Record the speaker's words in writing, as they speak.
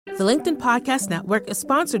The LinkedIn Podcast Network is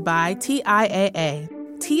sponsored by TIAA.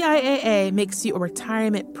 TIAA makes you a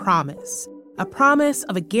retirement promise, a promise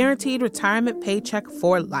of a guaranteed retirement paycheck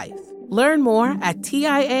for life. Learn more at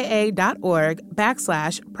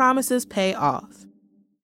TIAA.org/promises pay off.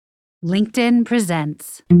 LinkedIn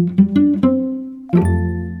presents.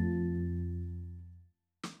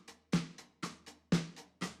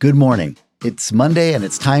 Good morning. It's Monday and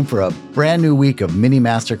it's time for a brand new week of mini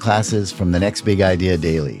masterclasses from the Next Big Idea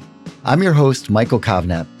Daily. I'm your host, Michael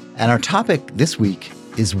Kovnat, and our topic this week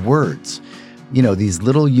is words. You know, these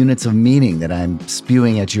little units of meaning that I'm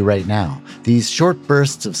spewing at you right now. These short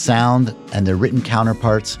bursts of sound and their written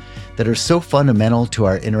counterparts that are so fundamental to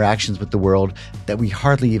our interactions with the world that we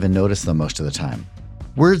hardly even notice them most of the time.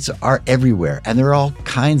 Words are everywhere, and there are all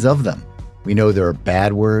kinds of them. We know there are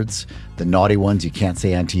bad words, the naughty ones you can't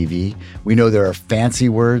say on TV. We know there are fancy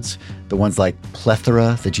words, the ones like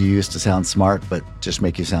plethora that you use to sound smart but just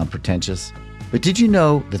make you sound pretentious. But did you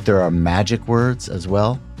know that there are magic words as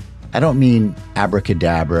well? I don't mean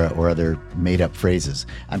abracadabra or other made-up phrases.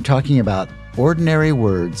 I'm talking about ordinary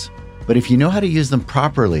words, but if you know how to use them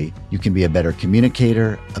properly, you can be a better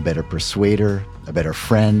communicator, a better persuader, a better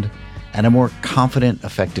friend, and a more confident,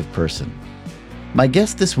 effective person. My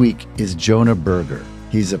guest this week is Jonah Berger.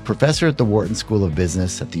 He's a professor at the Wharton School of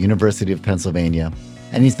Business at the University of Pennsylvania,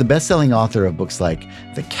 and he's the best-selling author of books like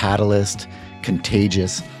The Catalyst,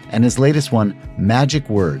 Contagious, and his latest one, Magic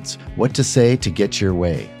Words, What to Say to Get Your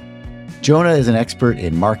Way. Jonah is an expert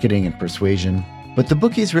in marketing and persuasion, but the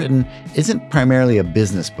book he's written isn't primarily a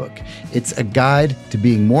business book. It's a guide to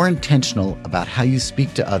being more intentional about how you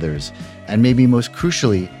speak to others, and maybe most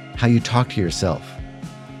crucially, how you talk to yourself.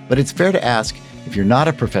 But it's fair to ask, if you're not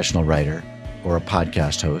a professional writer or a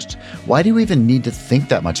podcast host, why do you even need to think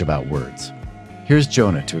that much about words? Here's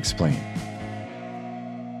Jonah to explain.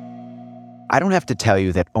 I don't have to tell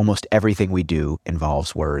you that almost everything we do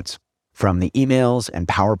involves words. From the emails and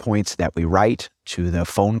PowerPoints that we write to the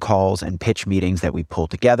phone calls and pitch meetings that we pull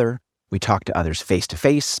together, we talk to others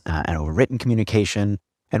face-to-face and over written communication,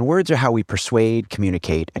 and words are how we persuade,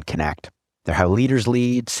 communicate, and connect. They're how leaders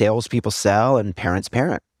lead, salespeople sell, and parents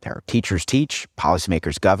parent. They're how teachers teach,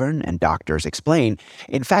 policymakers govern, and doctors explain.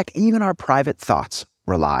 In fact, even our private thoughts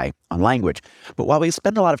rely on language. But while we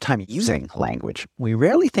spend a lot of time using language, we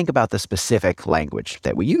rarely think about the specific language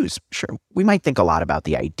that we use. Sure, we might think a lot about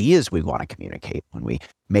the ideas we want to communicate. When we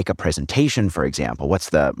make a presentation, for example, what's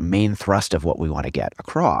the main thrust of what we want to get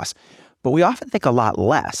across? But we often think a lot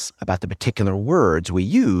less about the particular words we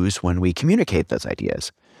use when we communicate those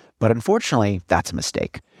ideas. But unfortunately, that's a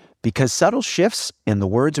mistake, because subtle shifts in the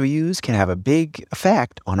words we use can have a big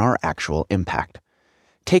effect on our actual impact.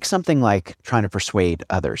 Take something like trying to persuade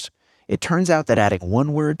others. It turns out that adding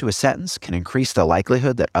one word to a sentence can increase the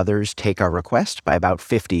likelihood that others take our request by about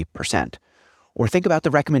 50%. Or think about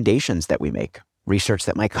the recommendations that we make. Research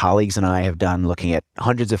that my colleagues and I have done looking at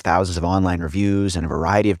hundreds of thousands of online reviews in a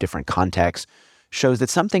variety of different contexts shows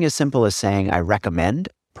that something as simple as saying, I recommend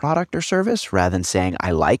product or service, rather than saying,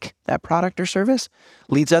 I like that product or service,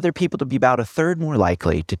 leads other people to be about a third more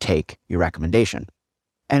likely to take your recommendation.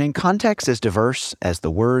 And in contexts as diverse as the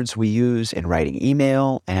words we use in writing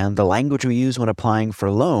email and the language we use when applying for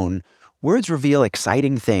a loan, words reveal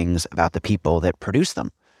exciting things about the people that produce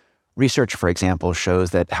them. Research, for example,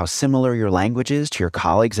 shows that how similar your language is to your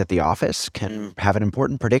colleagues at the office can have an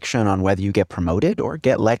important prediction on whether you get promoted or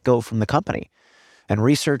get let go from the company. And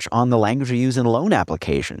research on the language we use in loan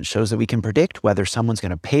applications shows that we can predict whether someone's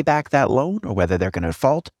going to pay back that loan or whether they're going to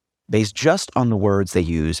default based just on the words they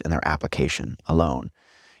use in their application alone.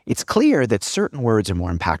 It's clear that certain words are more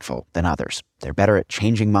impactful than others. They're better at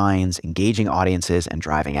changing minds, engaging audiences, and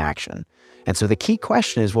driving action. And so the key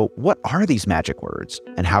question is, well, what are these magic words,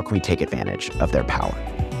 and how can we take advantage of their power?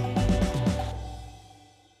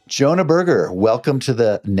 Jonah Berger, welcome to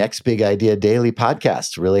the Next Big Idea Daily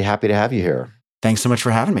podcast. Really happy to have you here. Thanks so much for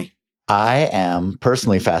having me. I am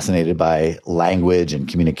personally fascinated by language and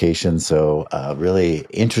communication, so really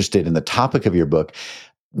interested in the topic of your book.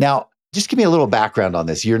 Now, just give me a little background on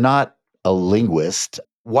this. You're not a linguist.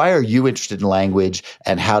 Why are you interested in language,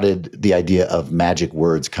 and how did the idea of magic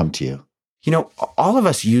words come to you? You know, all of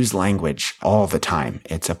us use language all the time.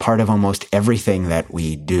 It's a part of almost everything that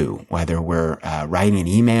we do, whether we're writing an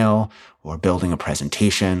email or building a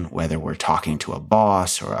presentation, whether we're talking to a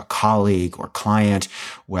boss or a colleague or client,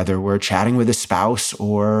 whether we're chatting with a spouse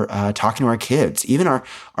or talking to our kids. Even our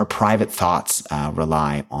private thoughts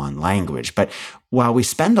rely on language. But while we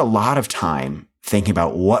spend a lot of time thinking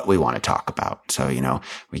about what we want to talk about. So,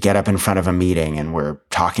 we get up in front of a meeting and we're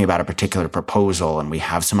talking about a particular proposal and we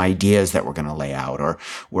have some ideas that we're going to lay out, or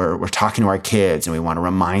we're talking to our kids and we want to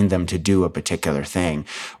remind them to do a particular thing.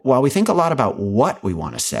 While we think a lot about what we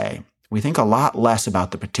want to say, we think a lot less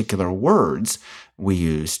about the particular words we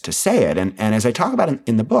use to say it. And as I talk about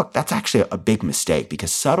in the book, that's actually a big mistake,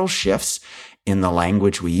 because subtle shifts in the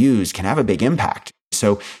language we use can have a big impact.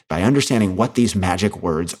 So by understanding what these magic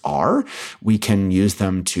words are, we can use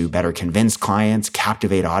them to better convince clients,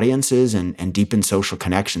 captivate audiences, and deepen social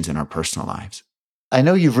connections in our personal lives. I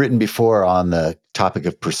know you've written before on the topic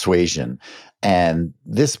of persuasion, and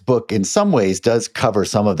this book in some ways does cover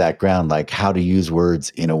some of that ground, like how to use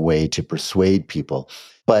words in a way to persuade people.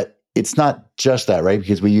 But it's not just that, right?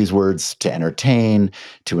 Because we use words to entertain,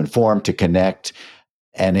 to inform, to connect.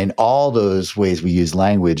 And in all those ways we use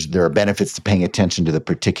language, there are benefits to paying attention to the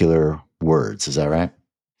particular words. Is that right?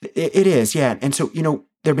 It is, yeah. And so,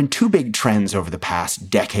 there have been two big trends over the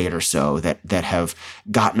past decade or so that have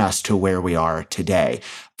gotten us to where we are today.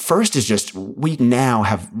 First is just we now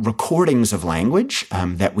have recordings of language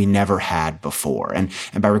that we never had before. And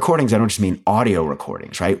by recordings, I don't just mean audio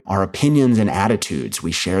recordings, right? Our opinions and attitudes,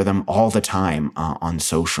 we share them all the time on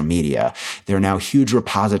social media. There are now huge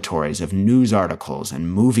repositories of news articles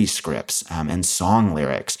and movie scripts and song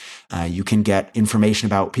lyrics. You can get information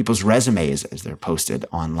about people's resumes as they're posted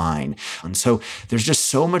online. And so there's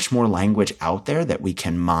just so much more language out there that we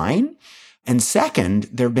can mine. And second,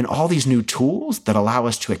 there have been all these new tools that allow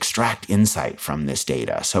us to extract insight from this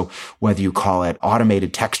data. So whether you call it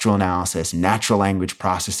automated textual analysis, natural language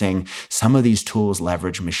processing, some of these tools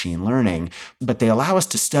leverage machine learning, but they allow us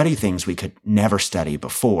to study things we could never study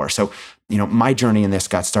before. So, my journey in this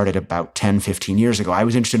got started about 10, 15 years ago. I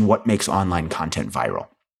was interested in what makes online content viral.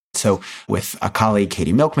 So with a colleague,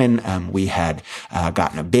 Katie Milkman, we had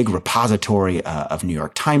gotten a big repository of New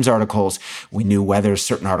York Times articles. We knew whether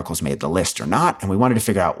certain articles made the list or not, and we wanted to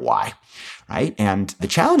figure out why, right? And the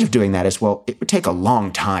challenge of doing that is, well, it would take a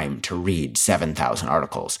long time to read 7,000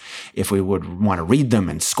 articles. If we would want to read them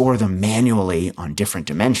and score them manually on different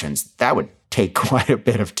dimensions, that would take quite a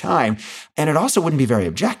bit of time. And it also wouldn't be very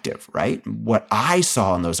objective, right? What I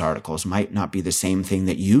saw in those articles might not be the same thing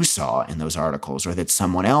that you saw in those articles or that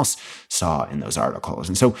someone else saw in those articles.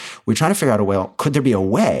 And so we're trying to figure out could there be a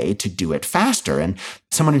way to do it faster? And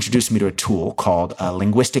someone introduced me to a tool called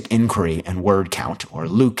Linguistic Inquiry and Word Count, or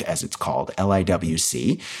LIWC as it's called,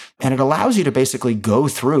 LIWC. And it allows you to basically go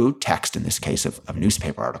through text, in this case of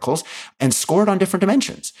newspaper articles, and score it on different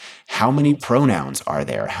dimensions. How many pronouns are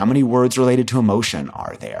there? How many words related to emotion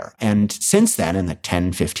are there? And since then, in the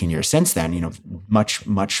 10, 15 years since then, much,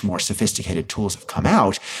 much more sophisticated tools have come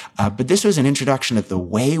out. But this was an introduction of the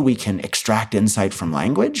way we can extract insight from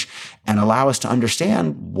language and allow us to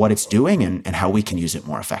understand what it's doing and how we can use it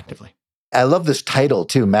more effectively. I love this title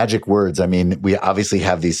too, Magic Words. I mean, we obviously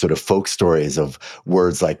have these sort of folk stories of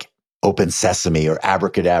words like open sesame or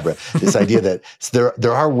abracadabra. This idea that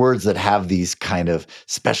there are words that have these kind of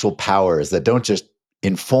special powers that don't just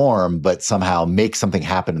inform, but somehow make something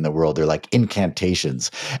happen in the world. They're like incantations.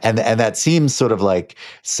 And that seems sort of like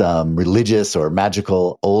some religious or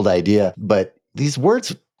magical old idea, but these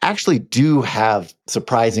words actually do have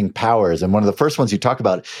surprising powers. And one of the first ones you talk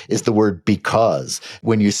about is the word because.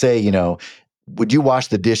 When you say, would you wash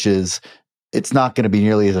the dishes? It's not going to be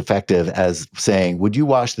nearly as effective as saying, would you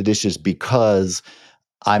wash the dishes because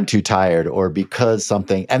I'm too tired or because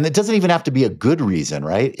something, and it doesn't even have to be a good reason,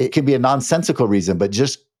 right? It can be a nonsensical reason, but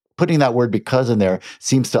just putting that word because in there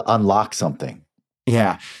seems to unlock something.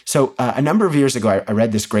 Yeah. So a number of years ago, I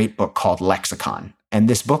read this great book called Lexicon. And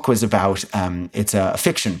this book was about, it's a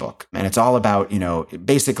fiction book, and it's all about,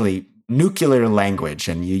 basically nuclear language,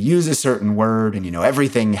 and you use a certain word and,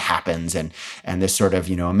 everything happens, and this sort of,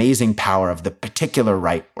 amazing power of the particular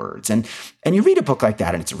right words. And you read a book like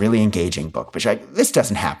that and it's a really engaging book, but this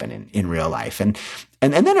doesn't happen in real life. And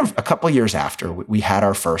then a couple of years after, we had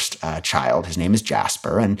our first child. His name is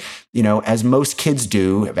Jasper. And, as most kids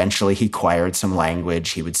do, eventually he acquired some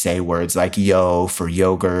language. He would say words like yo for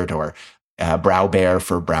yogurt or brow bear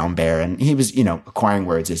for brown bear. And he was, acquiring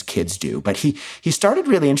words as kids do. But he started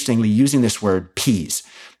really interestingly using this word peas.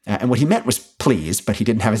 And what he meant was please, but he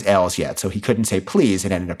didn't have his L's yet. So he couldn't say please.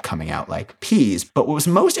 It ended up coming out like peas. But what was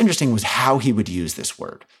most interesting was how he would use this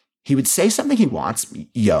word. He would say something he wants,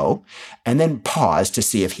 yo, and then pause to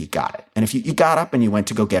see if he got it. And if you got up and you went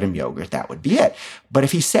to go get him yogurt, that would be it. But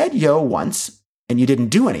if he said yo once, and you didn't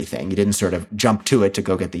do anything, you didn't sort of jump to it to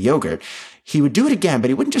go get the yogurt, he would do it again, but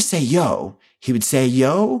he wouldn't just say yo. He would say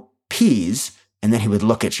yo, peas, and then he would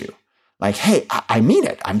look at you like, hey, I mean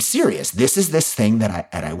it. I'm serious. This is this thing that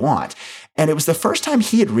I want. And it was the first time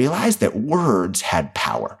he had realized that words had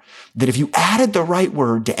power, that if you added the right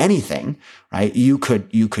word to anything, right, you could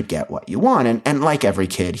get what you want. And like every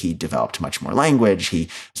kid, he developed much more language. He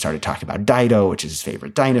started talking about Dido, which is his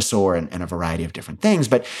favorite dinosaur, and a variety of different things.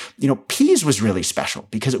 But, Peas was really special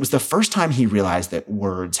because it was the first time he realized that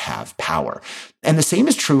words have power. And the same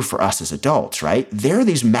is true for us as adults, right? There are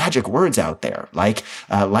these magic words out there, like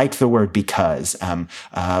the word because,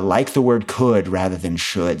 like the word could rather than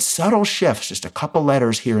should. Subtle shifts, just a couple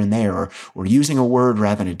letters here and there, or using a word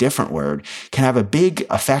rather than a different word, can have a big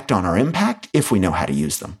effect on our impact if we know how to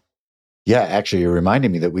use them. Yeah, actually, you're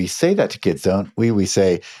reminding me that we say that to kids, don't we? We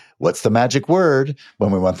say, what's the magic word,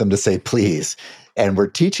 when we want them to say please. And we're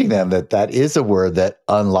teaching them that is a word that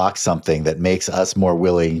unlocks something that makes us more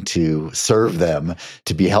willing to serve them,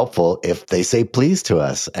 to be helpful if they say please to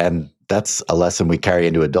us. And that's a lesson we carry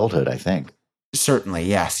into adulthood, I think. Certainly,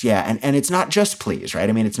 yes. Yeah. And it's not just please, right?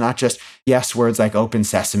 I mean, it's not just yes words like open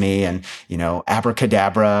sesame and,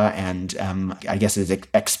 abracadabra and I guess it's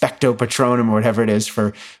expecto patronum or whatever it is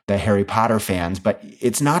for the Harry Potter fans. But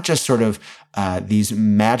it's not just sort of these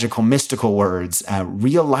magical, mystical words.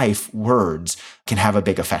 Real life words can have a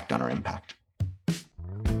big effect on our impact.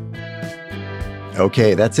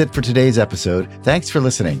 Okay, that's it for today's episode. Thanks for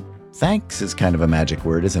listening. Thanks is kind of a magic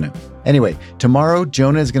word, isn't it? Anyway, tomorrow,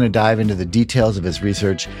 Jonah is going to dive into the details of his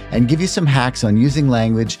research and give you some hacks on using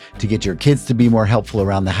language to get your kids to be more helpful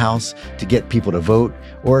around the house, to get people to vote,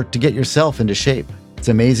 or to get yourself into shape. It's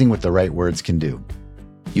amazing what the right words can do.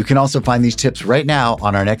 You can also find these tips right now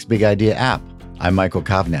on our Next Big Idea app. I'm Michael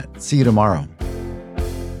Kovnat. See you tomorrow.